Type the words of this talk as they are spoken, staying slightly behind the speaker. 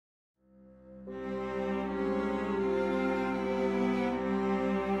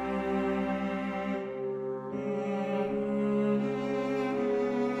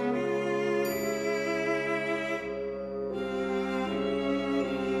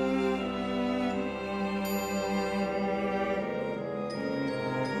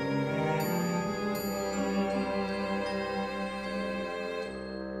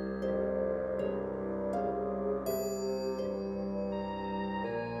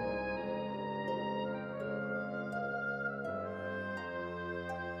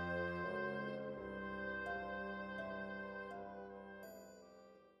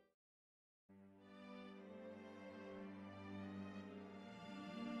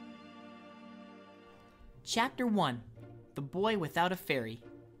Chapter 1. The Boy Without a Fairy.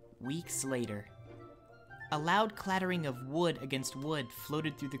 Weeks later. A loud clattering of wood against wood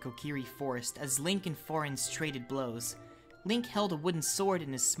floated through the Kokiri forest as Link and Forens traded blows. Link held a wooden sword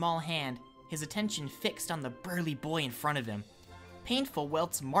in his small hand, his attention fixed on the burly boy in front of him. Painful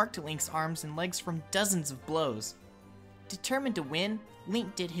welts marked Link's arms and legs from dozens of blows. Determined to win,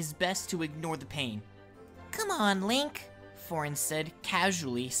 Link did his best to ignore the pain. "Come on, Link," Forens said,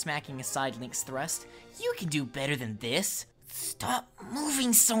 casually smacking aside Link's thrust. "You can do better than this." "Stop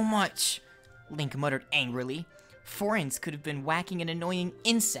moving so much," Link muttered angrily. Forens could have been whacking an annoying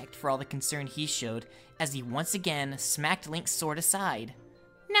insect for all the concern he showed, as he once again smacked Link's sword aside.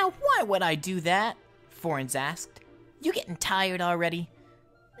 "Now why would I do that?" Forens asked. "You getting tired already?"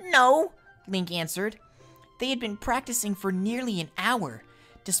 "No," Link answered. They had been practicing for nearly an hour.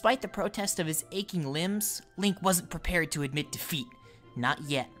 Despite the protest of his aching limbs, Link wasn't prepared to admit defeat. Not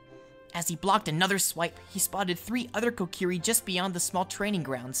yet. As he blocked another swipe, he spotted 3 other Kokiri just beyond the small training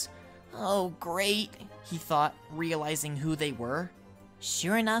grounds. "Oh, great," he thought, realizing who they were.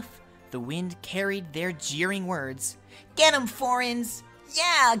 Sure enough, the wind carried their jeering words. "Get 'em, Forens!"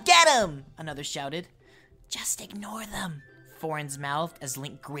 "Yeah, get 'em!" another shouted. "Just ignore them," Forens mouthed as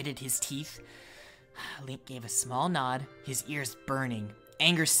Link gritted his teeth. Link gave a small nod, his ears burning,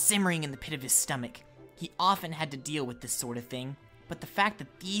 anger simmering in the pit of his stomach. He often had to deal with this sort of thing, but the fact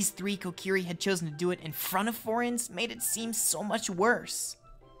that these 3 Kokiri had chosen to do it in front of Forens made it seem so much worse.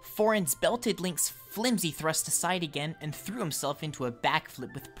 Forens belted Link's flimsy thrust aside again and threw himself into a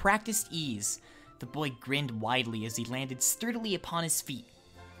backflip with practiced ease. The boy grinned widely as he landed sturdily upon his feet.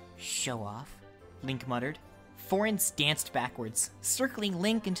 "Show off," Link muttered. Forens danced backwards, circling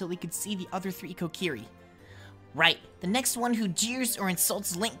Link until he could see the other 3 Kokiri. "Right, the next one who jeers or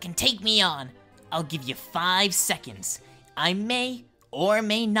insults Link can take me on. I'll give you 5 seconds. I may or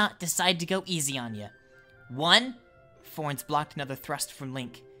may not decide to go easy on you. 1, Forens blocked another thrust from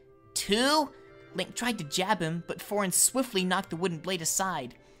Link. 2, Link tried to jab him, but Forens swiftly knocked the wooden blade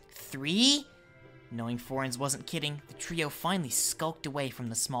aside. 3, knowing Forens wasn't kidding, the trio finally skulked away from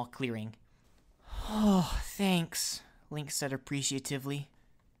the small clearing. "Oh, thanks," Link said appreciatively.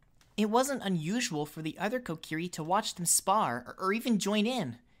 It wasn't unusual for the other Kokiri to watch them spar or even join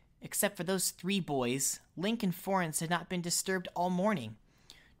in. Except for those 3 boys, Link and Forens had not been disturbed all morning.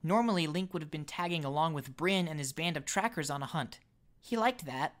 Normally, Link would have been tagging along with Bryn and his band of trackers on a hunt. He liked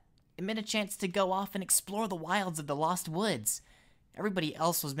that. It meant a chance to go off and explore the wilds of the Lost Woods. Everybody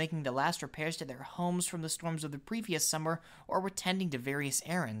else was making the last repairs to their homes from the storms of the previous summer or were tending to various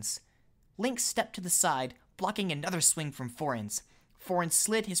errands. Link stepped to the side, blocking another swing from Forens. Forens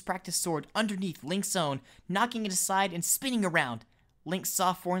slid his practice sword underneath Link's own, knocking it aside and spinning around. Link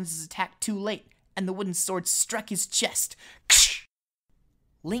saw Forens' attack too late, and the wooden sword struck his chest.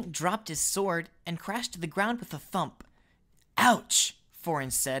 Link dropped his sword and crashed to the ground with a thump. "Ouch,"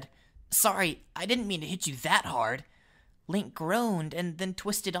 Forens said. "Sorry, I didn't mean to hit you that hard." Link groaned and then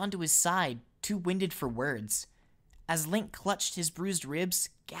twisted onto his side, too winded for words. As Link clutched his bruised ribs,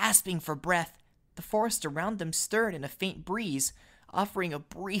 gasping for breath, the forest around them stirred in a faint breeze, offering a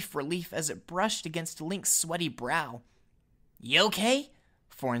brief relief as it brushed against Link's sweaty brow. "You okay?"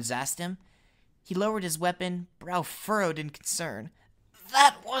 Forens asked him. He lowered his weapon, brow furrowed in concern.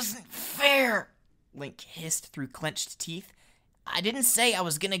 "That wasn't fair," Link hissed through clenched teeth. "I didn't say I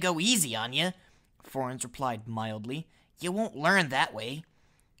was gonna go easy on you," Forens replied mildly. "You won't learn that way."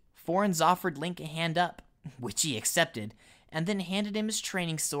 Forens offered Link a hand up, which he accepted, and then handed him his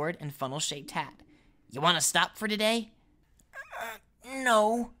training sword and funnel-shaped hat. "You want to stop for today?"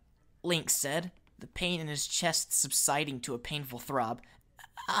 No," Link said, the pain in his chest subsiding to a painful throb.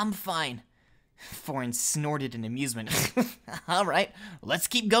 "I'm fine." Forens snorted in amusement. "All right, let's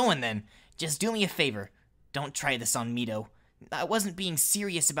keep going then. Just do me a favor. Don't try this on Mito. I wasn't being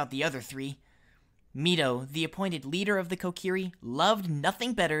serious about the other 3. Mito, the appointed leader of the Kokiri, loved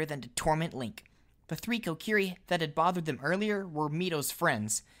nothing better than to torment Link. The 3 Kokiri that had bothered them earlier were Mito's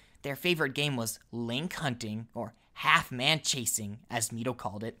friends. Their favorite game was Link hunting, or half-man chasing, as Mito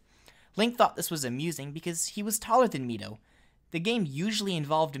called it. Link thought this was amusing because he was taller than Mito. The game usually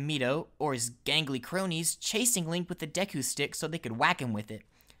involved Mito, or his gangly cronies, chasing Link with the Deku stick so they could whack him with it.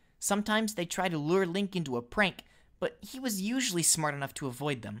 Sometimes they tried to lure Link into a prank, but he was usually smart enough to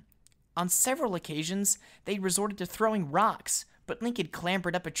avoid them. On several occasions, they resorted to throwing rocks, but Link had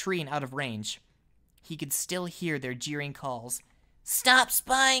clambered up a tree and out of range. He could still hear their jeering calls. "Stop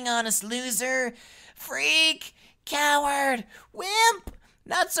spying on us, loser! Freak! Coward! Wimp!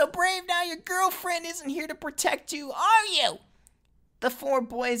 Not so brave now your girlfriend isn't here to protect you, are you?" The 4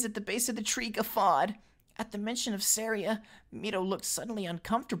 boys at the base of the tree guffawed. At the mention of Saria, Mito looked suddenly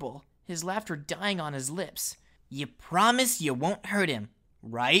uncomfortable. his laughter dying on his lips. "You promise you won't hurt him,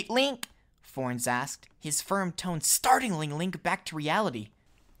 right, Link?" Forens asked, his firm tone startling Link back to reality.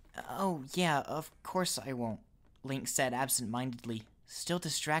 "Oh, yeah, of course I won't," Link said absent-mindedly, still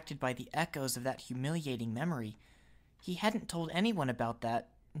distracted by the echoes of that humiliating memory. He hadn't told anyone about that,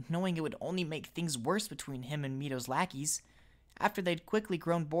 knowing it would only make things worse between him and Mito's lackeys. After they'd quickly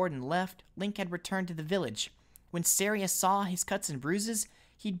grown bored and left, Link had returned to the village. When Saria saw his cuts and bruises,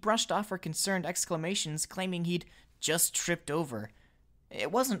 he'd brushed off her concerned exclamations, claiming he'd just tripped over.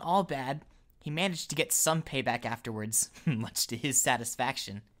 It wasn't all bad. He managed to get some payback afterwards, much to his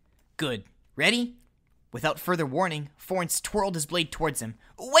satisfaction. "Good. Ready?" Without further warning, Forens twirled his blade towards him.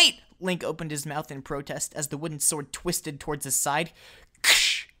 "Wait!" Link opened his mouth in protest as the wooden sword twisted towards his side.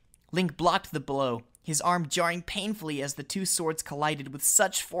 Ksh! Link blocked the blow, his arm jarring painfully as the two swords collided with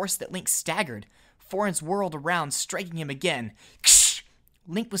such force that Link staggered. Forens whirled around, striking him again. Ksh!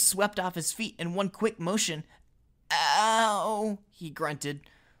 Link was swept off his feet in one quick motion. "Ow!" he grunted.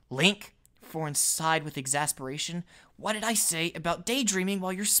 "Link," Forens sighed with exasperation, "what did I say about daydreaming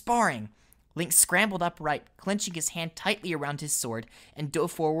while you're sparring?" Link scrambled upright, clenching his hand tightly around his sword, and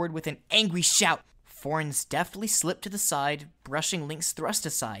dove forward with an angry shout. Forens deftly slipped to the side, brushing Link's thrust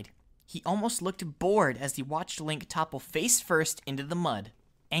aside. He almost looked bored as he watched Link topple face first into the mud.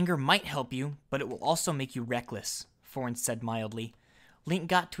 "Anger might help you, but it will also make you reckless," Forens said mildly. Link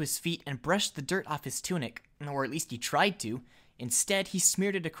got to his feet and brushed the dirt off his tunic, or at least he tried to. Instead, he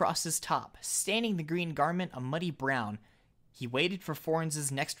smeared it across his top, staining the green garment a muddy brown. He waited for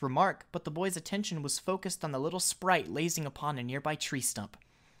Forens' next remark, but the boy's attention was focused on the little sprite lazing upon a nearby tree stump.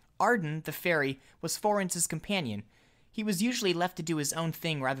 Arden, the fairy, was Forens' companion. He was usually left to do his own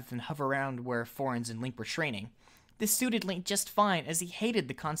thing rather than hover around where Forens and Link were training. This suited Link just fine, as he hated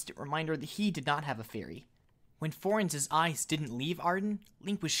the constant reminder that he did not have a fairy. When Forens' eyes didn't leave Arden,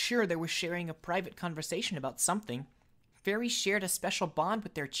 Link was sure they were sharing a private conversation about something. Fairies shared a special bond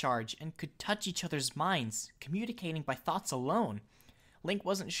with their charge and could touch each other's minds, communicating by thoughts alone. Link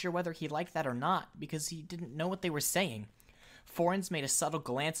wasn't sure whether he liked that or not, because he didn't know what they were saying. Forens made a subtle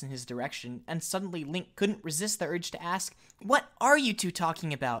glance in his direction, and suddenly Link couldn't resist the urge to ask, "What are you two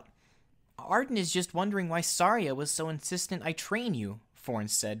talking about?" "Arden is just wondering why Saria was so insistent I train you,"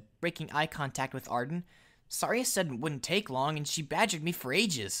 Forens said, breaking eye contact with Arden. "Saria said it wouldn't take long, and she badgered me for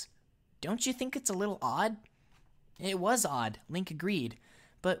ages. Don't you think it's a little odd?" It was odd, Link agreed,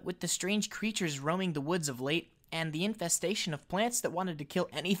 but with the strange creatures roaming the woods of late, and the infestation of plants that wanted to kill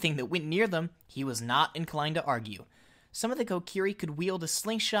anything that went near them, he was not inclined to argue. Some of the Kokiri could wield a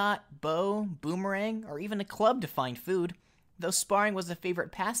slingshot, bow, boomerang, or even a club to find food. Though sparring was a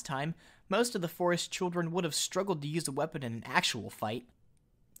favorite pastime, most of the forest children would have struggled to use a weapon in an actual fight.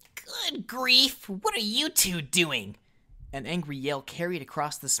 "Good grief, what are you two doing?" An angry yell carried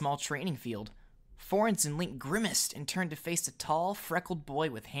across the small training field. Forens and Link grimaced and turned to face a tall, freckled boy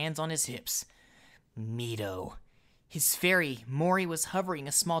with hands on his hips. Mito. His fairy, Mori, was hovering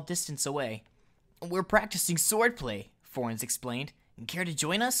a small distance away. "We're practicing swordplay," Forens explained. "Care to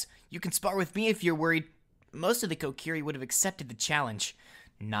join us? You can spar with me if you're worried." Most of the Kokiri would have accepted the challenge.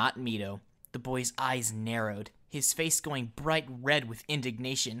 Not Mito. The boy's eyes narrowed, his face going bright red with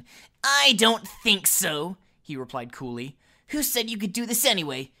indignation. "I don't think so," he replied coolly. "Who said you could do this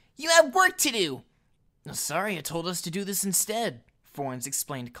anyway? You have work to do." "Saria told us to do this instead," Forens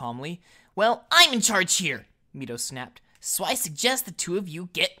explained calmly. "Well, I'm in charge here," Mito snapped, "so I suggest the two of you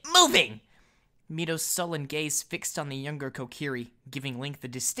get moving." Mito's sullen gaze fixed on the younger Kokiri, giving Link the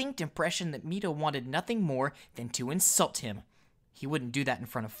distinct impression that Mito wanted nothing more than to insult him. He wouldn't do that in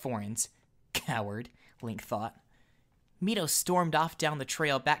front of Forens. Coward, Link thought. Mito stormed off down the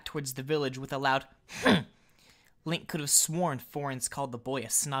trail back towards the village with a loud, "Hm." Link could have sworn Forens called the boy a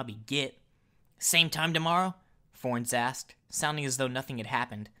snobby git. "Same time tomorrow?" Forens asked, sounding as though nothing had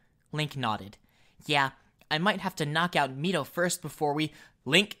happened. Link nodded. "Yeah, I might have to knock out Mito first before we—"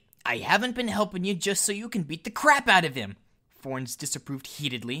 "Link, I haven't been helping you just so you can beat the crap out of him," Forens disapproved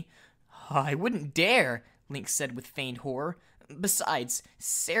heatedly. "I wouldn't dare," Link said with feigned horror. "Besides,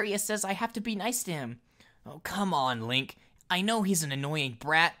 Saria says I have to be nice to him." "Oh, come on, Link. I know he's an annoying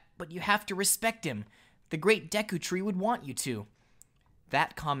brat, but you have to respect him. The great Deku Tree would want you to."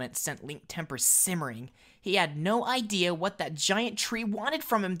 That comment sent Link temper simmering. He had no idea what that giant tree wanted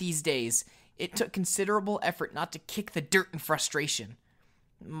from him these days. It took considerable effort not to kick the dirt in frustration.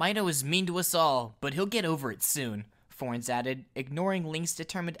 "Mito is mean to us all, but he'll get over it soon," Forens added, ignoring Link's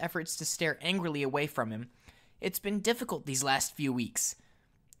determined efforts to stare angrily away from him. "It's been difficult these last few weeks."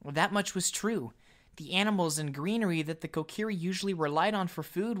 That much was true. The animals and greenery that the Kokiri usually relied on for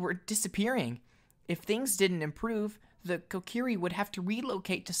food were disappearing. If things didn't improve, The Kokiri would have to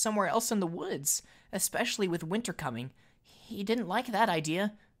relocate to somewhere else in the woods, especially with winter coming. He didn't like that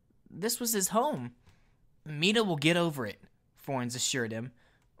idea. This was his home. Mito will get over it, Forens assured him.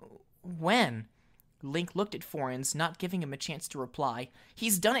 When? Link looked at Forens, not giving him a chance to reply.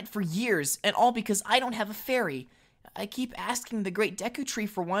 He's done it for years, and all because I don't have a fairy. I keep asking the Great Deku Tree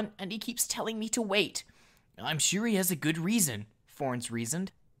for one, and he keeps telling me to wait. I'm sure he has a good reason, Forens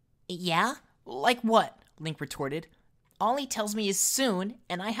reasoned. Yeah? Like what? Link retorted. All he tells me is soon,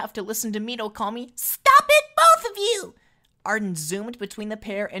 and I have to listen to Mito call me, "Stop it, both of you!" Arden zoomed between the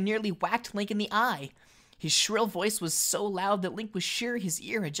pair and nearly whacked Link in the eye. His shrill voice was so loud that Link was sure his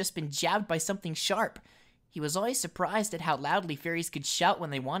ear had just been jabbed by something sharp. He was always surprised at how loudly fairies could shout when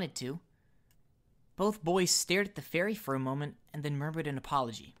they wanted to. Both boys stared at the fairy for a moment and then murmured an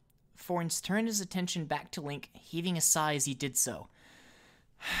apology. Forens turned his attention back to Link, heaving a sigh as he did so.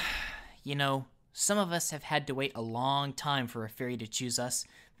 You know, some of us have had to wait a long time for a fairy to choose us.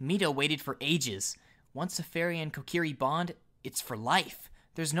 Mito waited for ages. Once a fairy and Kokiri bond, it's for life.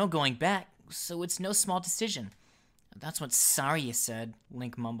 There's no going back, so it's no small decision. That's what Saria said,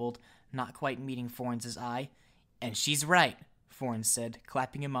 Link mumbled, not quite meeting Forens' eye. And she's right, Forens said,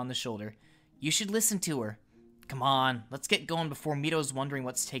 clapping him on the shoulder. You should listen to her. Come on, let's get going before Mito's wondering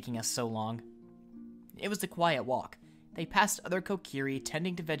what's taking us so long. It was a quiet walk. They passed other Kokiri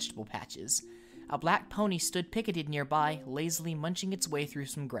tending to vegetable patches. A black pony stood picketed nearby, lazily munching its way through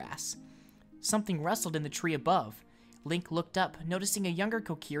some grass. Something rustled in the tree above. Link looked up, noticing a younger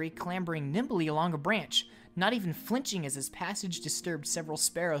Kokiri clambering nimbly along a branch, not even flinching as his passage disturbed several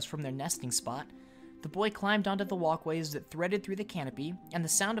sparrows from their nesting spot. The boy climbed onto the walkways that threaded through the canopy, and the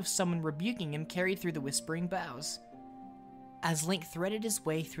sound of someone rebuking him carried through the whispering boughs. As Link threaded his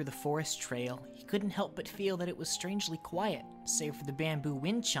way through the forest trail, he couldn't help but feel that it was strangely quiet, save for the bamboo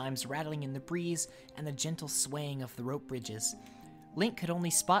wind chimes rattling in the breeze and the gentle swaying of the rope bridges. Link could only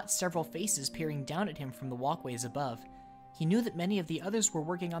spot several faces peering down at him from the walkways above. He knew that many of the others were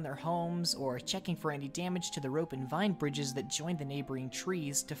working on their homes or checking for any damage to the rope and vine bridges that joined the neighboring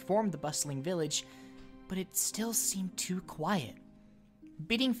trees to form the bustling village, but it still seemed too quiet.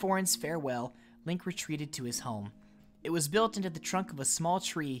 Bidding Forens farewell, Link retreated to his home. It was built into the trunk of a small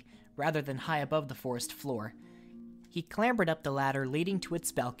tree rather than high above the forest floor. He clambered up the ladder leading to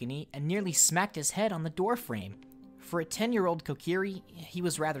its balcony and nearly smacked his head on the door frame. For a 10-year-old Kokiri, he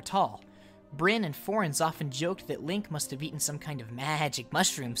was rather tall. Bryn and Forens often joked that Link must have eaten some kind of magic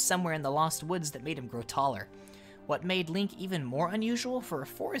mushroom somewhere in the Lost Woods that made him grow taller. What made Link even more unusual for a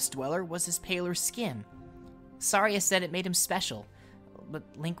forest dweller was his paler skin. Saria said it made him special, but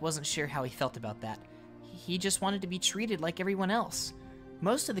Link wasn't sure how he felt about that. He just wanted to be treated like everyone else.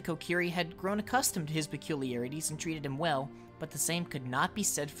 Most of the Kokiri had grown accustomed to his peculiarities and treated him well, but the same could not be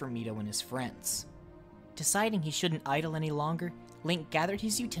said for Mito and his friends. Deciding he shouldn't idle any longer, Link gathered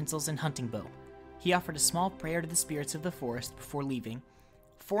his utensils and hunting bow. He offered a small prayer to the spirits of the forest before leaving.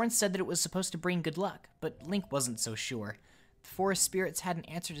 Forens said that it was supposed to bring good luck, but Link wasn't so sure. The forest spirits hadn't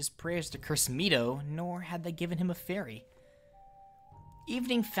answered his prayers to curse Mito, nor had they given him a fairy.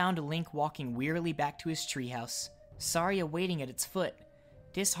 Evening found Link walking wearily back to his treehouse, Saria waiting at its foot.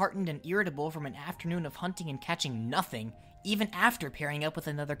 Disheartened and irritable from an afternoon of hunting and catching nothing, even after pairing up with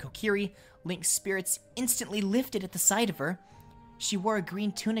another Kokiri, Link's spirits instantly lifted at the sight of her. She wore a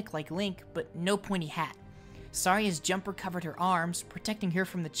green tunic like Link, but no pointy hat. Saria's jumper covered her arms, protecting her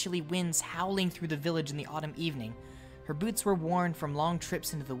from the chilly winds howling through the village in the autumn evening. Her boots were worn from long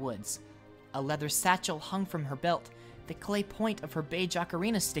trips into the woods. A leather satchel hung from her belt, the clay point of her beige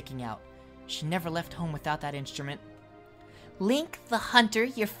ocarina sticking out. She never left home without that instrument. "Link, the hunter,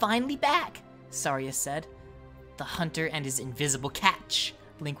 you're finally back," Saria said. "The hunter and his invisible catch,"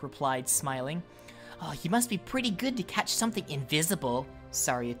 Link replied, smiling. "Oh, you must be pretty good to catch something invisible,"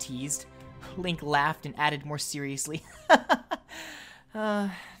 Saria teased. Link laughed and added more seriously.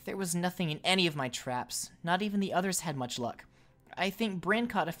 There was nothing in any of my traps. Not even the others had much luck. I think Bryn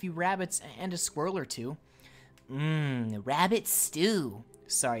caught a few rabbits and a squirrel or two." Rabbit stew,"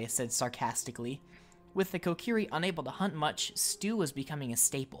 Saria said sarcastically. With the Kokiri unable to hunt much, stew was becoming a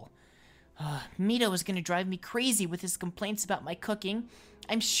staple. "Mito was gonna drive me crazy with his complaints about my cooking.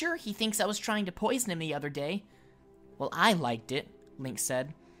 I'm sure he thinks I was trying to poison him the other day." "Well, I liked it," Link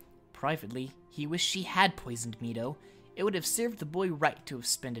said. Privately, he wished she had poisoned Mito. It would have served the boy right to have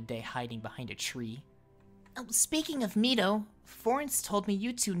spent a day hiding behind a tree. "Oh, speaking of Mito, Forens told me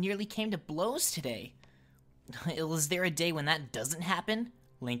you two nearly came to blows today." "Is there a day when that doesn't happen?"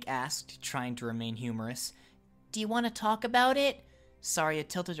 Link asked, trying to remain humorous. "Do you want to talk about it?" Saria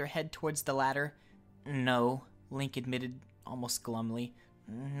tilted her head towards the ladder. "No," Link admitted, almost glumly.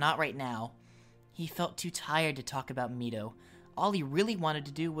 "Not right now." He felt too tired to talk about Mito. All he really wanted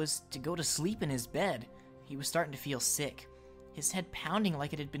to do was to go to sleep in his bed. He was starting to feel sick, his head pounding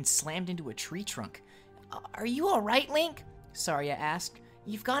like it had been slammed into a tree trunk. Are you all right, Link? Saria asked.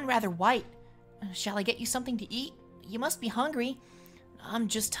 You've gone rather white. Shall I get you something to eat? You must be hungry. I'm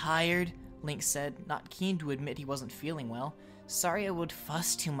just tired, Link said, not keen to admit he wasn't feeling well. Saria would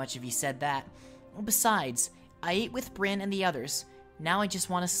fuss too much if he said that. Besides, I ate with Bryn and the others. Now I just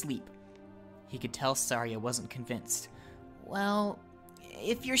want to sleep. He could tell Saria wasn't convinced. Well,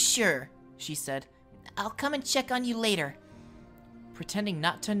 if you're sure, she said, I'll come and check on you later. Pretending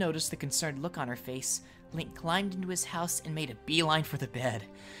not to notice the concerned look on her face, Link climbed into his house and made a beeline for the bed.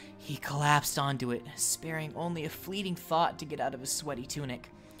 He collapsed onto it, sparing only a fleeting thought to get out of his sweaty tunic.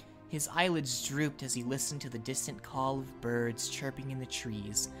 His eyelids drooped as he listened to the distant call of birds chirping in the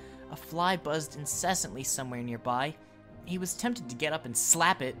trees. A fly buzzed incessantly somewhere nearby. He was tempted to get up and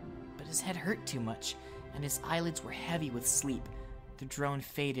slap it, but his head hurt too much, and his eyelids were heavy with sleep. The drone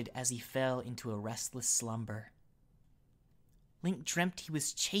faded as he fell into a restless slumber. Link dreamt he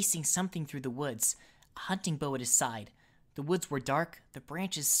was chasing something through the woods, a hunting bow at his side. The woods were dark, the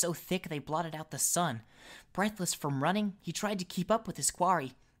branches so thick they blotted out the sun. Breathless from running, he tried to keep up with his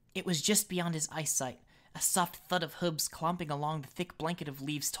quarry. It was just beyond his eyesight. A soft thud of hooves clomping along the thick blanket of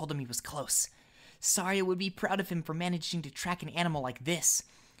leaves told him he was close. Saria would be proud of him for managing to track an animal like this.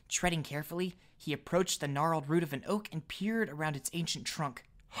 Treading carefully, he approached the gnarled root of an oak and peered around its ancient trunk.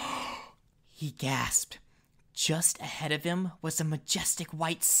 He gasped. Just ahead of him was a majestic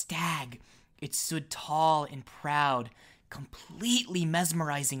white stag. It stood tall and proud, completely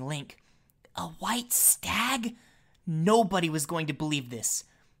mesmerizing Link. A white stag? Nobody was going to believe this.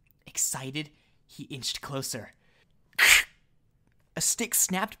 Excited, he inched closer. A stick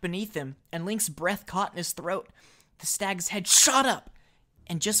snapped beneath him, and Link's breath caught in his throat. The stag's head shot up,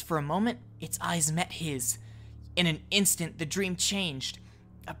 and just for a moment, its eyes met his. In an instant, the dream changed.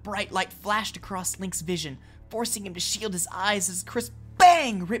 A bright light flashed across Link's vision, forcing him to shield his eyes as a crisp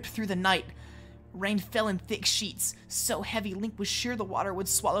bang ripped through the night. Rain fell in thick sheets, so heavy Link was sure the water would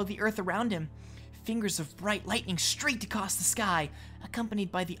swallow the earth around him. Fingers of bright lightning streaked across the sky,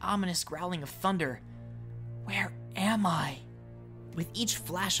 accompanied by the ominous growling of thunder. Where am I? With each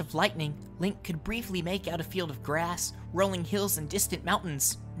flash of lightning, Link could briefly make out a field of grass, rolling hills and distant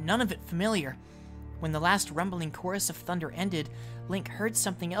mountains, none of it familiar. When the last rumbling chorus of thunder ended, Link heard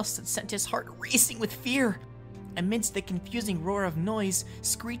something else that sent his heart racing with fear. Amidst the confusing roar of noise,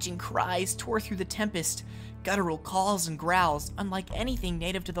 screeching cries tore through the tempest. Guttural calls and growls, unlike anything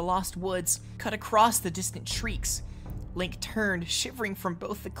native to the Lost Woods, cut across the distant shrieks. Link turned, shivering from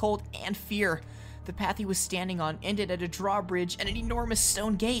both the cold and fear. The path he was standing on ended at a drawbridge and an enormous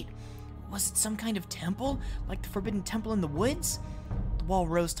stone gate. Was it some kind of temple, like the Forbidden Temple in the woods? The wall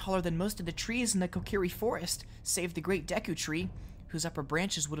rose taller than most of the trees in the Kokiri forest, save the great Deku tree, whose upper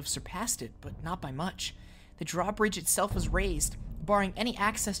branches would have surpassed it, but not by much. The drawbridge itself was raised, barring any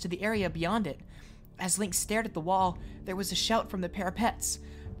access to the area beyond it. As Link stared at the wall, there was a shout from the parapets.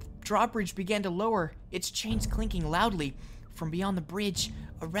 The drawbridge began to lower, its chains clinking loudly. From beyond the bridge,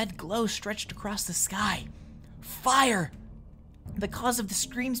 a red glow stretched across the sky. Fire! The cause of the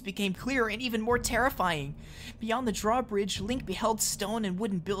screams became clearer and even more terrifying. Beyond the drawbridge, Link beheld stone and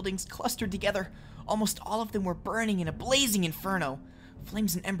wooden buildings clustered together. Almost all of them were burning in a blazing inferno.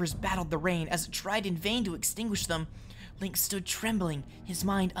 Flames and embers battled the rain as it tried in vain to extinguish them. Link stood trembling, his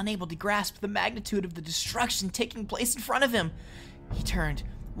mind unable to grasp the magnitude of the destruction taking place in front of him. He turned,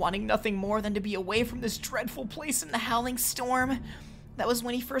 wanting nothing more than to be away from this dreadful place in the howling storm. That was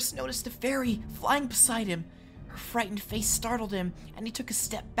when he first noticed a fairy flying beside him. Her frightened face startled him, and he took a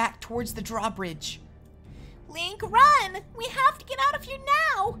step back towards the drawbridge. Link, run! We have to get out of here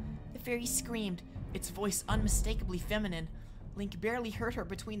now! The fairy screamed, its voice unmistakably feminine. Link barely heard her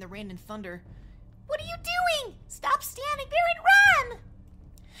between the rain and thunder. What are you doing? Stop standing there and run!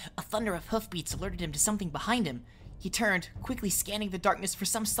 A thunder of hoofbeats alerted him to something behind him. He turned, quickly scanning the darkness for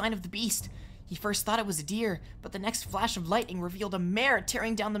some sign of the beast. He first thought it was a deer, but the next flash of lightning revealed a mare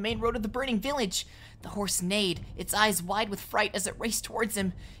tearing down the main road of the burning village. The horse neighed, its eyes wide with fright as it raced towards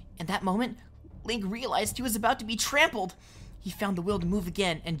him. In that moment, Link realized he was about to be trampled. He found the will to move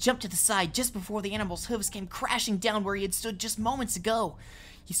again and jumped to the side just before the animal's hooves came crashing down where he had stood just moments ago.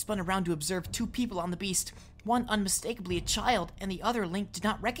 He spun around to observe two people on the beast, one unmistakably a child, and the other Link did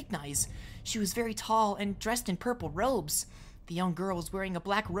not recognize. She was very tall and dressed in purple robes. The young girl was wearing a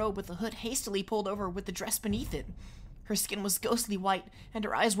black robe with the hood hastily pulled over with the dress beneath it. Her skin was ghostly white, and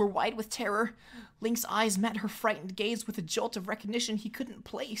her eyes were wide with terror. Link's eyes met her frightened gaze with a jolt of recognition he couldn't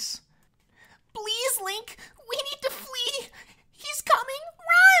place. Please, Link! We need to flee! He's coming!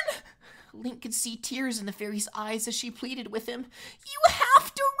 Run! Link could see tears in the fairy's eyes as she pleaded with him. "You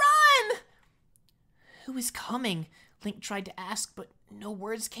have to run!" "Who is coming?" Link tried to ask, but no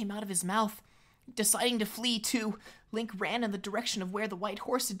words came out of his mouth. Deciding to flee, too, Link ran in the direction of where the white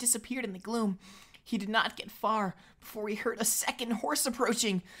horse had disappeared in the gloom. He did not get far before he heard a second horse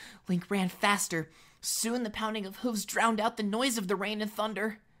approaching. Link ran faster. Soon the pounding of hooves drowned out the noise of the rain and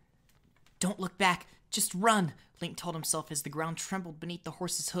thunder. "Don't look back, just run," Link told himself as the ground trembled beneath the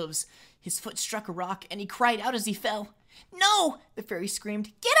horse's hooves. His foot struck a rock, and he cried out as he fell. "No!" the fairy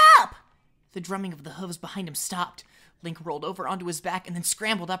screamed. "Get up!" The drumming of the hooves behind him stopped. Link rolled over onto his back and then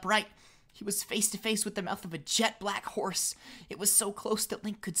scrambled upright. He was face to face with the mouth of a jet-black horse. It was so close that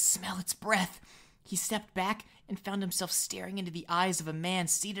Link could smell its breath. He stepped back and found himself staring into the eyes of a man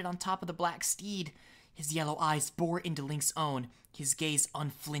seated on top of the black steed. His yellow eyes bore into Link's own, his gaze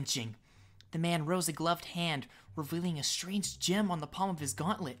unflinching. The man rose a gloved hand, revealing a strange gem on the palm of his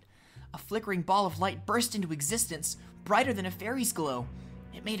gauntlet. A flickering ball of light burst into existence, brighter than a fairy's glow.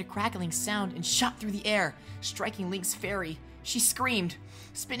 It made a crackling sound and shot through the air, striking Link's fairy. She screamed.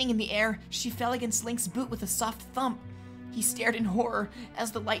 Spinning in the air, she fell against Link's boot with a soft thump. He stared in horror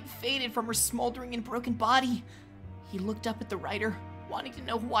as the light faded from her smoldering and broken body. He looked up at the rider, wanting to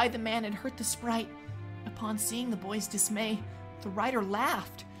know why the man had hurt the sprite. Upon seeing the boy's dismay, the rider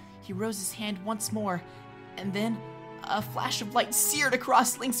laughed. He rose his hand once more, and then a flash of light seared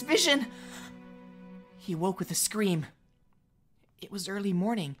across Link's vision. He woke with a scream. It was early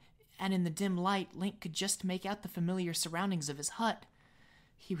morning, and in the dim light, Link could just make out the familiar surroundings of his hut.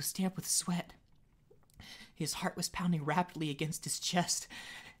 He was damp with sweat. His heart was pounding rapidly against his chest,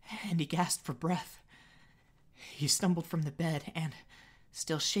 and he gasped for breath. He stumbled from the bed, and,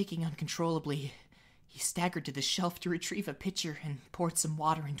 still shaking uncontrollably, he staggered to the shelf to retrieve a pitcher and poured some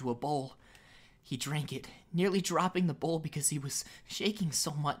water into a bowl. He drank it, nearly dropping the bowl because he was shaking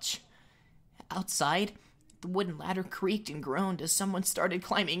so much. Outside, the wooden ladder creaked and groaned as someone started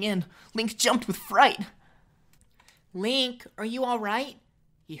climbing in. Link jumped with fright. "Link, are you all right?"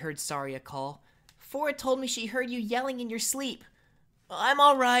 he heard Saria call. "Fora told me she heard you yelling in your sleep." "I'm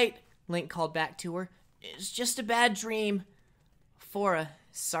all right," Link called back to her. "It's just a bad dream." Fora,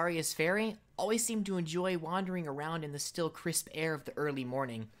 Saria's fairy, always seemed to enjoy wandering around in the still crisp air of the early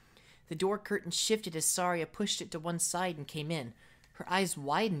morning. The door curtain shifted as Saria pushed it to one side and came in. Her eyes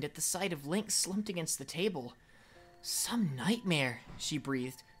widened at the sight of Link slumped against the table. "Some nightmare," she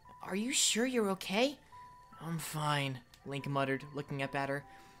breathed. "Are you sure you're okay?" "I'm fine," Link muttered, looking up at her.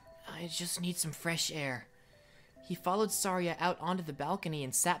 "I just need some fresh air." He followed Saria out onto the balcony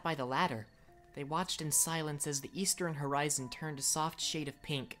and sat by the ladder. They watched in silence as the eastern horizon turned a soft shade of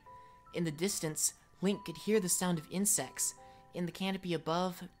pink. In the distance, Link could hear the sound of insects. In the canopy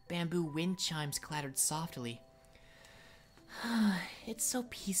above, bamboo wind chimes clattered softly. "It's so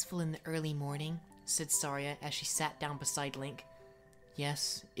peaceful in the early morning," said Saria as she sat down beside Link.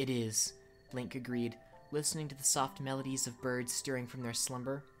 "Yes, it is," Link agreed, listening to the soft melodies of birds stirring from their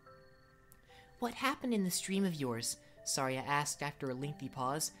slumber. "What happened in this dream of yours?" Saria asked after a lengthy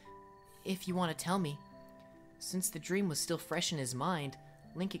pause. "If you want to tell me." Since the dream was still fresh in his mind,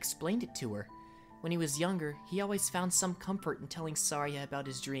 Link explained it to her. When he was younger, he always found some comfort in telling Saria about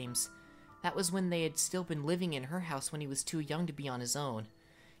his dreams. That was when they had still been living in her house when he was too young to be on his own.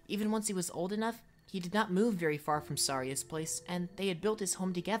 Even once he was old enough, he did not move very far from Saria's place, and they had built his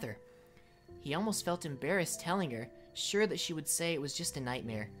home together. He almost felt embarrassed telling her, sure that she would say it was just a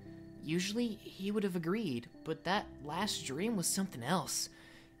nightmare. Usually, he would have agreed, but that last dream was something else.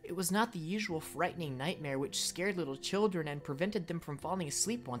 It was not the usual frightening nightmare which scared little children and prevented them from falling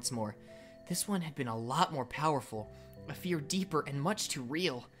asleep once more. This one had been a lot more powerful, a fear deeper and much too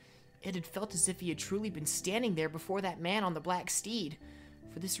real. It had felt as if he had truly been standing there before that man on the black steed.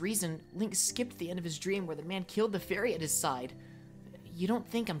 For this reason, Link skipped the end of his dream where the man killed the fairy at his side. "You don't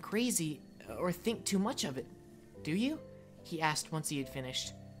think I'm crazy, or think too much of it, do you?" he asked once he had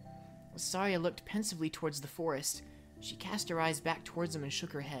finished. Saria looked pensively towards the forest. She cast her eyes back towards him and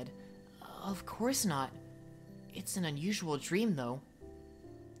shook her head. "Of course not. It's an unusual dream, though."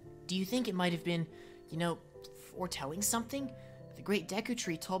 "Do you think it might have been, foretelling something? The great Deku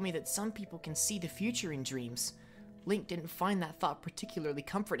Tree told me that some people can see the future in dreams." Link didn't find that thought particularly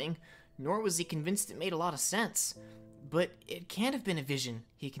comforting, nor was he convinced it made a lot of sense. "But it can't have been a vision,"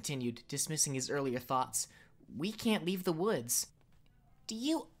 he continued, dismissing his earlier thoughts. "We can't leave the woods." "Do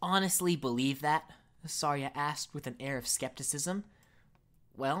you honestly believe that?" Saria asked with an air of skepticism.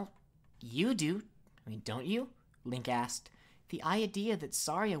 "Well, you do, don't you?" Link asked. The idea that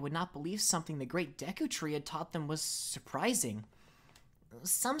Saria would not believe something the great Deku Tree had taught them was surprising.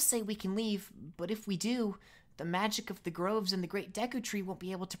 "Some say we can leave, but if we do, The magic of the groves and the great Deku Tree won't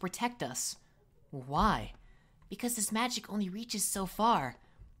be able to protect us. Why? Because this magic only reaches so far.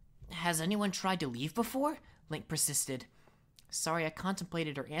 Has anyone tried to leave before? Link persisted. Saria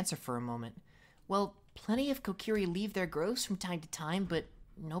contemplated her answer for a moment. Well, plenty of Kokiri leave their groves from time to time, but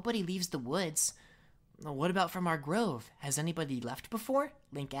nobody leaves the woods. What about from our grove? Has anybody left before?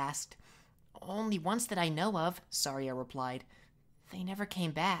 Link asked. Only once that I know of, Saria replied. They never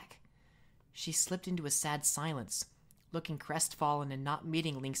came back. She slipped into a sad silence, looking crestfallen and not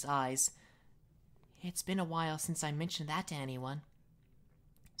meeting Link's eyes. It's been a while since I mentioned that to anyone.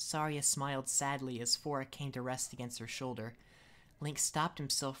 Saria smiled sadly as Fora came to rest against her shoulder. Link stopped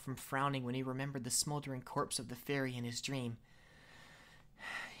himself from frowning when he remembered the smoldering corpse of the fairy in his dream.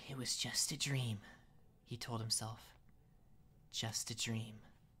 It was just a dream, he told himself. Just a dream.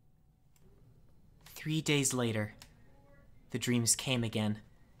 3 days later, the dreams came again.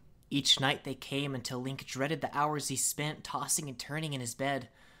 Each night they came until Link dreaded the hours he spent tossing and turning in his bed.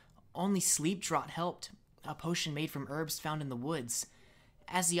 Only sleep draught helped, a potion made from herbs found in the woods.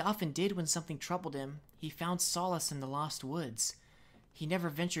 As he often did when something troubled him, he found solace in the lost woods. He never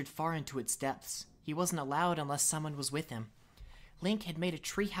ventured far into its depths. He wasn't allowed unless someone was with him. Link had made a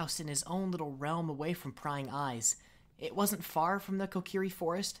treehouse in his own little realm away from prying eyes. It wasn't far from the Kokiri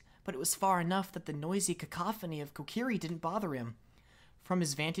forest, but it was far enough that the noisy cacophony of Kokiri didn't bother him. From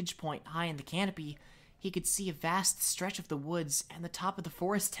his vantage point high in the canopy, he could see a vast stretch of the woods and the top of the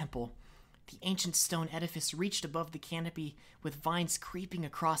forest temple. The ancient stone edifice reached above the canopy, with vines creeping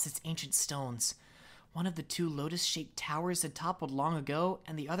across its ancient stones. One of the two lotus-shaped towers had toppled long ago,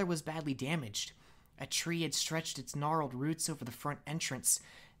 and the other was badly damaged. A tree had stretched its gnarled roots over the front entrance,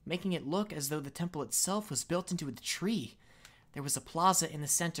 making it look as though the temple itself was built into a tree. There was a plaza in the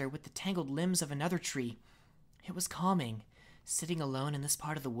center with the tangled limbs of another tree. It was calming, sitting alone in this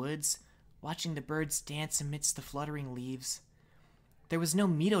part of the woods, watching the birds dance amidst the fluttering leaves. There was no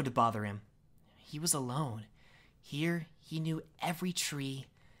Mito to bother him. He was alone. Here he knew every tree,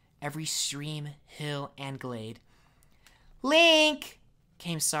 every stream, hill, and glade. Link!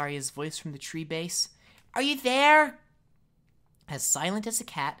 Came Saria's voice from the tree base. Are you there? As silent as a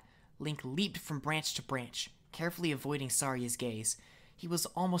cat, Link leaped from branch to branch, carefully avoiding Saria's gaze. He was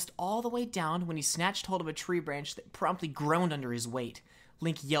almost all the way down when he snatched hold of a tree branch that promptly groaned under his weight.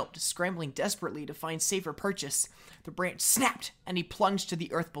 Link yelped, scrambling desperately to find safer purchase. The branch snapped, and he plunged to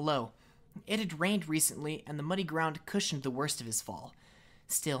the earth below. It had rained recently, and the muddy ground cushioned the worst of his fall.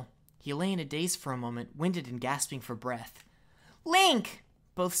 Still, he lay in a daze for a moment, winded and gasping for breath. Link!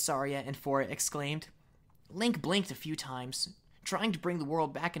 Both Saria and Fora exclaimed. Link blinked a few times, trying to bring the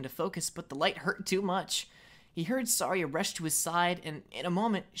world back into focus, but the light hurt too much. He heard Saria rush to his side, and in a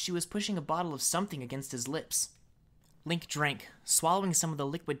moment, she was pushing a bottle of something against his lips. Link drank, swallowing some of the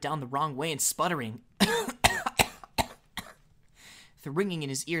liquid down the wrong way and sputtering. The ringing in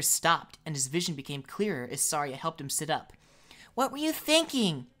his ears stopped, and his vision became clearer as Saria helped him sit up. What were you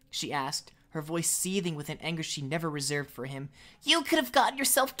thinking? She asked, her voice seething with an anger she never reserved for him. You could have gotten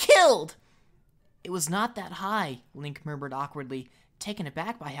yourself killed! It was not that high, Link murmured awkwardly, taken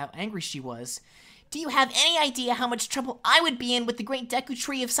aback by how angry she was. Do you have any idea how much trouble I would be in with the Great Deku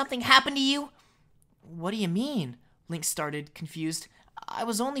Tree if something happened to you? What do you mean? Link started, confused. I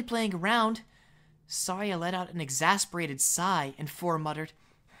was only playing around. Saria let out an exasperated sigh, and Fora muttered,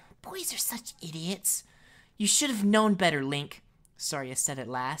 Boys are such idiots. You should have known better, Link, Saria said at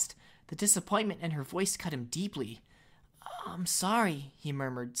last. The disappointment in her voice cut him deeply. I'm sorry, he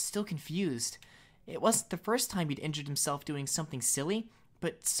murmured, still confused. It wasn't the first time he'd injured himself doing something silly,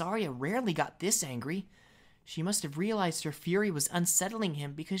 but Saria rarely got this angry. She must have realized her fury was unsettling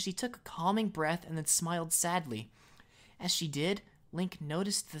him because she took a calming breath and then smiled sadly. As she did, Link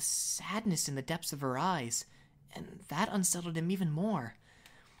noticed the sadness in the depths of her eyes, and that unsettled him even more.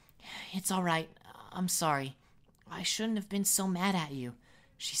 It's all right. I'm sorry. I shouldn't have been so mad at you,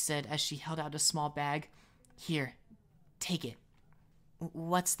 she said as she held out a small bag. Here, take it.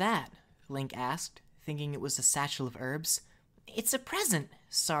 What's that? Link asked, thinking it was a satchel of herbs. It's a present,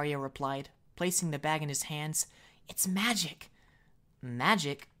 Saria replied, placing the bag in his hands. It's magic.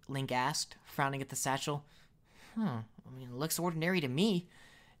 Magic? Link asked, frowning at the satchel. It looks ordinary to me.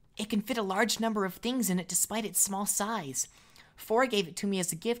 It can fit a large number of things in it despite its small size. Fora gave it to me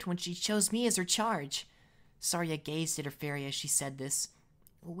as a gift when she chose me as her charge. Saria gazed at her fairy as she said this.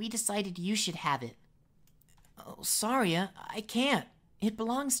 We decided you should have it. Oh, Saria, I can't. It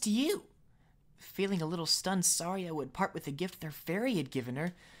belongs to you. Feeling a little stunned Saria would part with the gift their fairy had given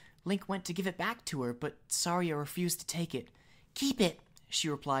her, Link went to give it back to her, but Saria refused to take it. Keep it, she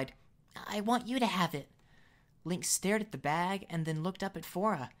replied. I want you to have it. Link stared at the bag and then looked up at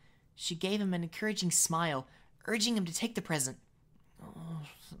Fora. She gave him an encouraging smile, urging him to take the present. "Oh,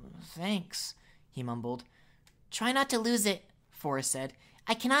 thanks," he mumbled. "Try not to lose it," Forrest said.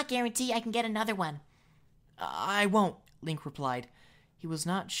 "I cannot guarantee I can get another one." "I won't," Link replied. He was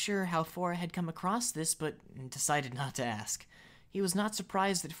not sure how Fora had come across this, but decided not to ask. He was not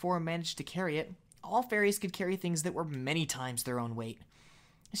surprised that Fora managed to carry it. All fairies could carry things that were many times their own weight.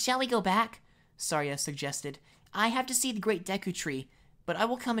 "Shall we go back?" Saria suggested. "I have to see the Great Deku Tree, but I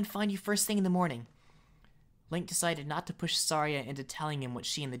will come and find you first thing in the morning." Link decided not to push Saria into telling him what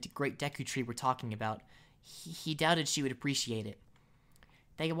she and the Great Deku Tree were talking about. He doubted she would appreciate it.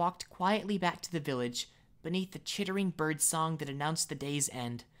 They walked quietly back to the village, beneath the chittering bird song that announced the day's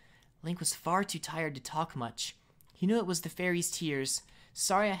end. Link was far too tired to talk much. He knew it was the fairies' tears.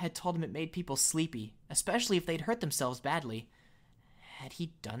 Saria had told him it made people sleepy, especially if they'd hurt themselves badly. Had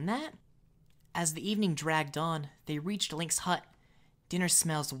he done that? As the evening dragged on, they reached Link's hut. Dinner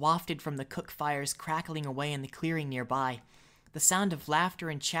smells wafted from the cook fires crackling away in the clearing nearby. The sound of laughter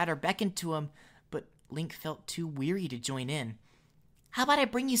and chatter beckoned to him, but Link felt too weary to join in. "How about I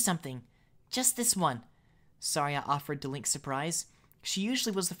bring you something? Just this one," Saria offered to Link's surprise. She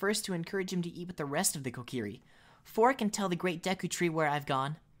usually was the first to encourage him to eat with the rest of the Kokiri. "Fora can tell the Great Deku Tree where I've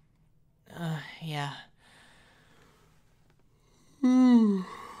gone." Yeah.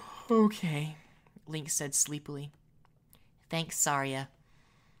 Okay," Link said sleepily. "Thanks, Saria."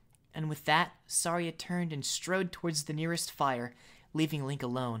 And with that, Saria turned and strode towards the nearest fire, leaving Link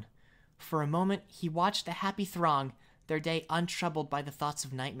alone. For a moment, he watched the happy throng, their day untroubled by the thoughts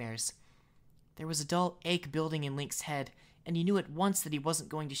of nightmares. There was a dull ache building in Link's head, and he knew at once that he wasn't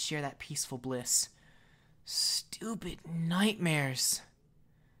going to share that peaceful bliss. Stupid nightmares.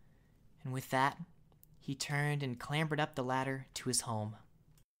 And with that, he turned and clambered up the ladder to his home.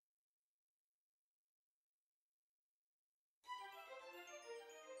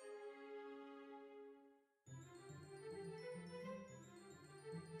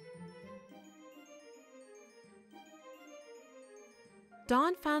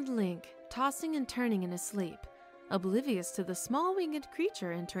 Dawn found Link tossing and turning in his sleep, oblivious to the small winged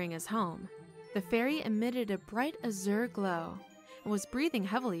creature entering his home. The fairy emitted a bright azure glow and was breathing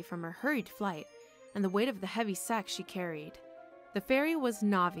heavily from her hurried flight and the weight of the heavy sack she carried. The fairy was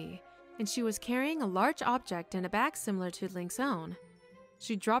Navi, and she was carrying a large object in a bag similar to Link's own.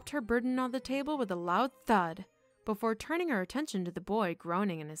 She dropped her burden on the table with a loud thud before turning her attention to the boy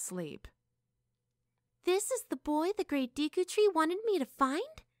groaning in his sleep. "This is the boy the Great Deku Tree wanted me to find?"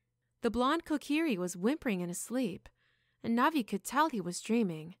 The blonde Kokiri was whimpering in his sleep, and Navi could tell he was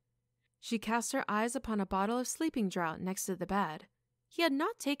dreaming. She cast her eyes upon a bottle of sleeping draught next to the bed. He had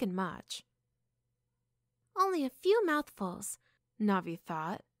not taken much. "Only a few mouthfuls," Navi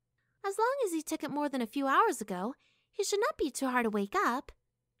thought. "As long as he took it more than a few hours ago, he should not be too hard to wake up.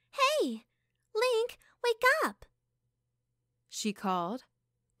 Hey, Link, wake up!" She called.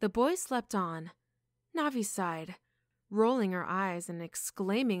 The boy slept on. Navi sighed, rolling her eyes and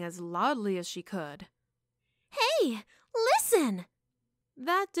exclaiming as loudly as she could. "Hey, listen!"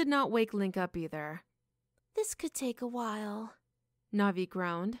 That did not wake Link up either. "This could take a while," Navi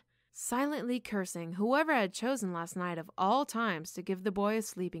groaned, silently cursing whoever had chosen last night of all times to give the boy a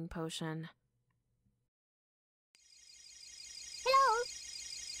sleeping potion. Hello?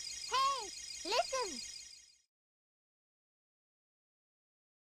 Hey, listen!